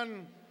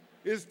mission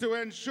is to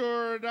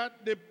ensure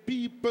that the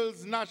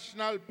People's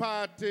National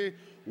Party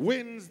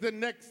wins the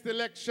next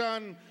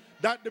election,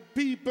 that the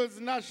People's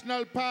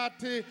National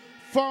Party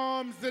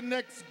forms the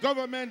next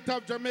government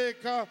of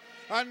Jamaica,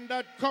 and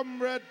that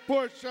Comrade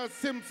Portia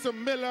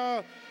Simpson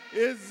Miller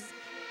is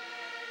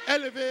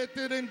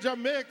elevated in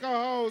Jamaica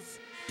House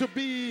to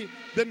be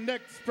the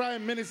next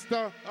Prime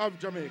Minister of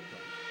Jamaica.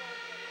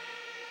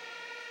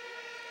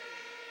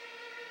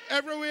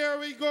 Everywhere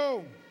we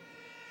go,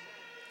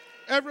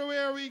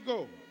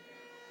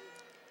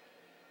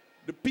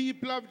 the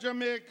people of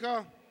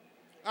Jamaica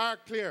are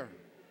clear.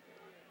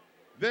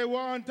 They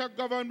want a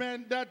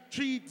government that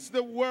treats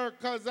the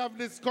workers of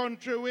this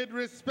country with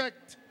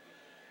respect.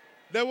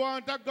 They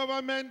want a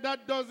government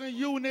that doesn't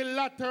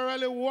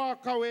unilaterally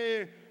walk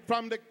away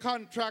from the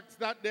contracts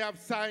that they have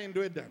signed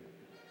with them.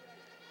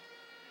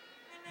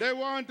 They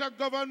want a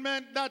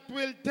government that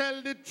will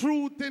tell the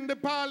truth in the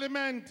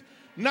parliament,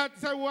 not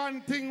say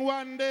one thing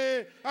one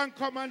day and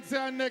come and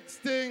say a next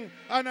thing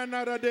on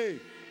another day.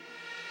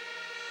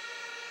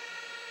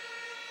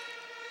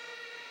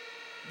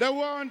 They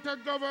want a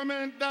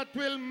government that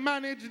will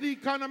manage the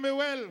economy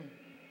well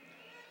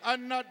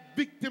and not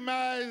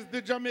victimize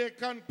the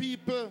Jamaican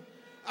people.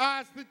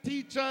 Ask the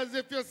teachers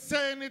if you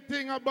say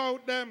anything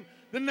about them,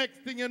 the next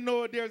thing you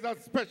know, there's a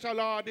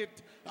special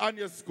audit on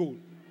your school.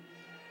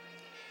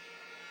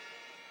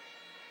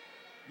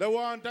 They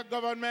want a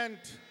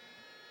government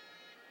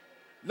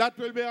that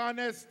will be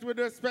honest with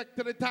respect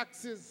to the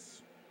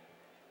taxes,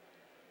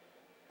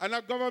 and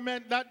a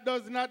government that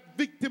does not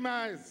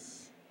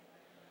victimize.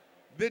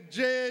 The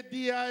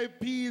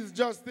JDIP is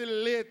just the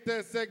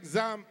latest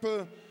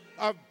example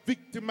of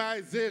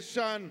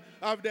victimization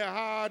of the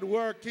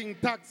hard-working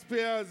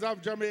taxpayers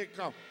of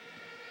Jamaica.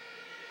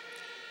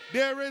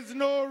 There is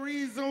no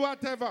reason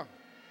whatever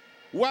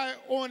why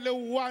only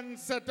one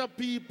set of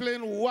people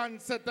in one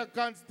set of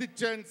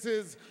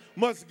constituencies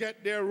must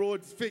get their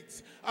roads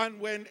fixed, and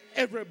when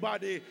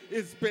everybody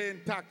is paying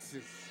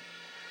taxes.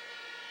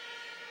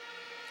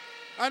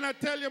 And I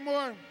tell you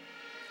more,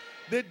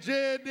 the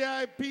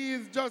JDIP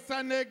is just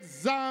an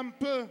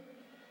example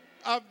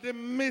of the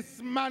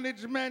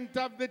mismanagement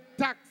of the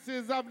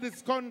taxes of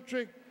this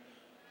country.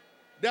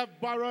 They have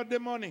borrowed the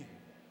money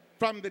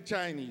from the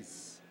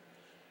Chinese.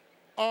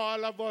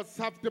 All of us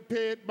have to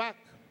pay it back.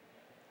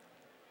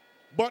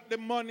 But the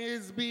money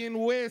is being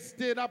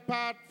wasted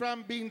apart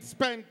from being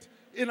spent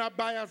in a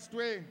biased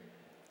way.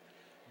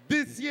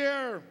 This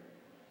year,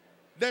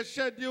 they're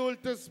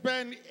scheduled to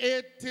spend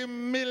 $80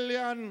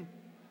 million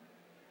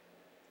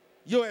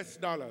US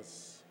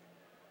dollars,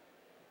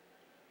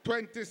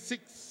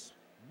 26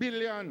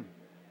 billion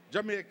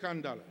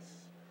Jamaican dollars.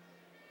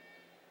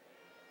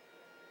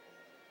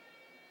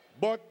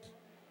 But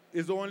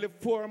it's only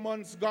 4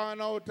 months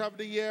gone out of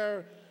the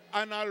year,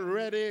 and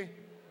already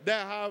they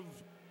have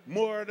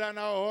more than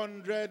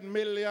 $100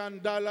 million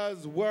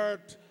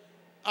worth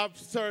of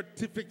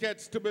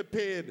certificates to be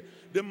paid.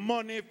 The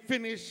money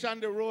finished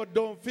and the road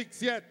don't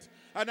fix yet.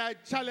 And I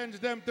challenge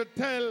them to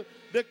tell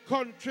the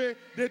country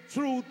the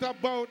truth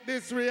about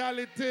this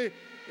reality.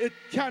 It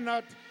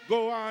cannot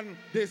go on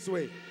this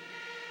way.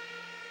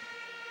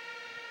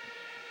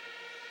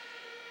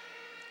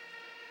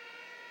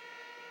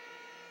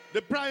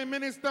 The Prime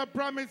Minister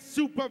promised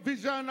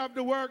supervision of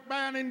the work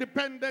by an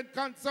independent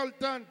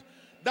consultant.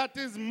 That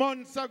is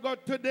months ago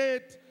to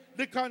date.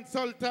 The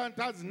consultant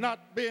has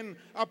not been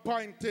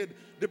appointed.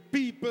 The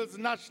People's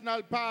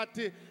National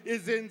Party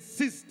is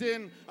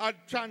insisting on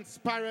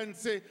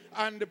transparency,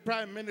 and the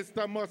Prime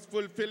Minister must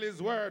fulfill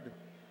his word.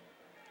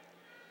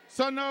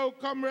 So now,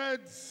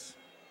 comrades,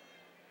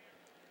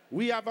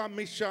 we have a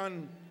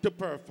mission to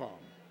perform.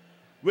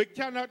 We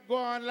cannot go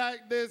on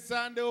like this,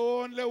 and the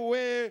only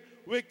way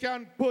we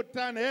can put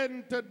an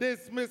end to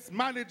this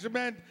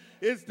mismanagement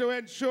is to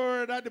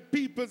ensure that the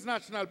People's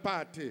National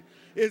Party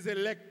is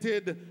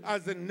elected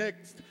as the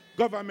next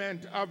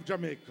government of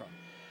Jamaica.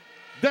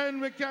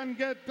 Then we can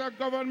get a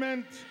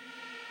government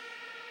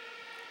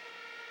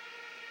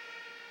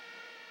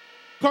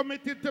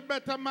committed to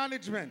better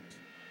management,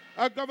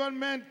 a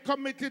government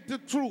committed to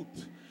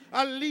truth,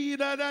 a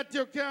leader that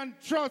you can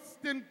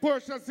trust in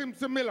Portia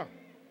Simpson Miller.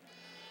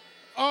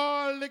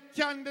 All the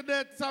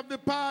candidates of the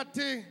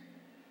party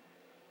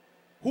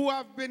who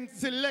have been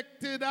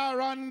selected are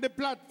on the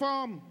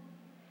platform.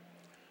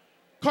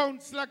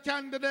 Councillor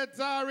candidates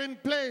are in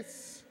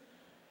place,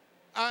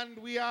 and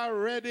we are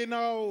ready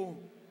now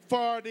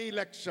for the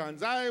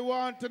elections. I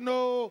want to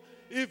know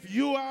if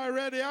you are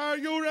ready. Are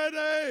you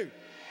ready?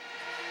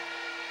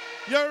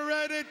 You're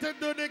ready to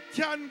do the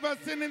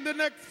canvassing in the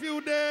next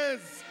few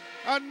days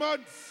and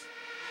months.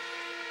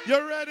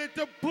 You're ready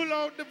to pull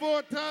out the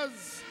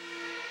voters.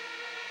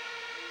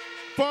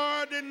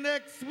 For the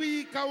next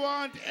week, I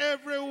want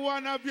every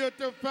one of you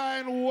to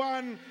find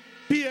one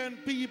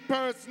PNP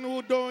person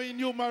who don't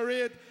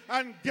enumerate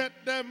and get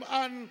them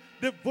on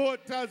the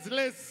voters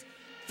list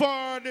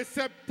for the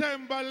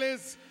September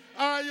list.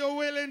 Are you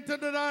willing to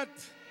do that?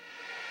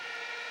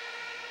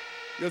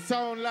 You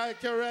sound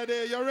like you're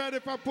ready. You're ready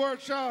for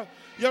Portia.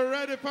 You're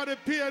ready for the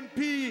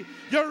PNP.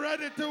 You're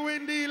ready to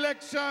win the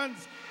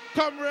elections.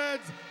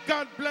 Comrades,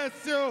 God bless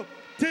you.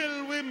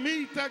 Till we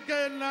meet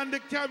again on the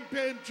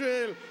campaign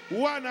trail.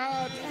 One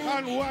heart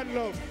and one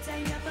love.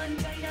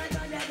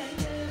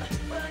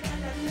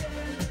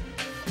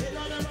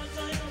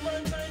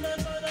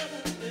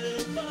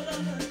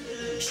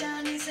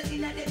 Shani said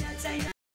in the